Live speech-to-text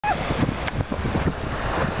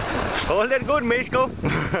Hold it good, Michele.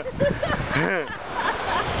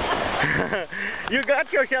 You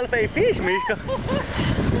got yourself a fish, Michele.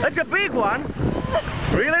 That's a big one.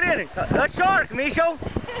 Reel it in. A shark, Michele.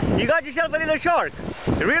 You got yourself a little shark.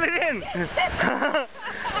 Reel it in.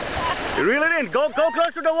 Reel it in. Go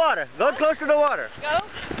close to the water. Go close to the water.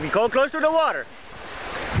 Go close to the water.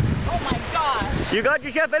 Oh my gosh. You got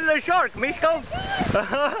yourself a little shark, Michele.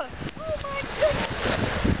 Oh my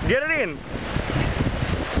goodness. Get it in.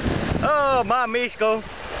 Oh, my Michele.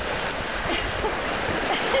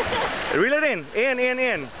 Reel it in.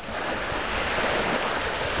 In.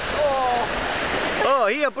 Oh,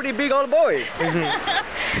 he a pretty big old boy. Oh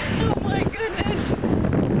my goodness.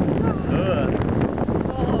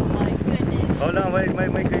 Oh my goodness. Hold on, wait,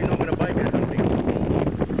 make sure you're not gonna bite or something.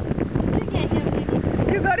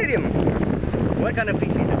 You got it, him. What kind of fish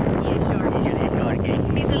is it? He's a shark. He's a shark, eh?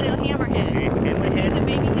 He's a little hammerhead. Hammerhead? He's a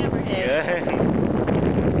baby hammerhead. Yeah.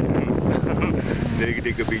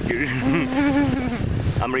 Take a picture.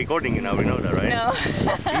 I'm recording you now, you know that, right? No.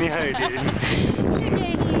 Yeah, I did. Look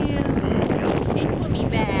at you. Hey, put me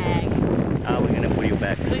back. We're gonna put you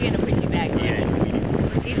back. We're gonna put you back. Yeah.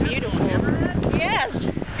 He's beautiful. Yes.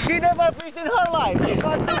 She never fished in her life. She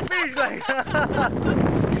got two fish like.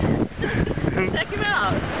 Check him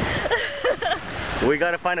out. We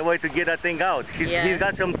gotta find a way to get that thing out. He's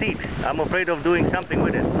got some teeth. I'm afraid of doing something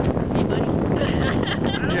with it. Hey, buddy.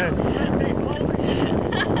 Yeah.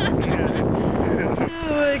 Oh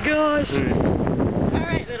my gosh. All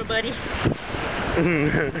right, little buddy.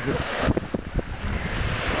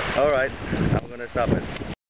 All right, I'm gonna stop it.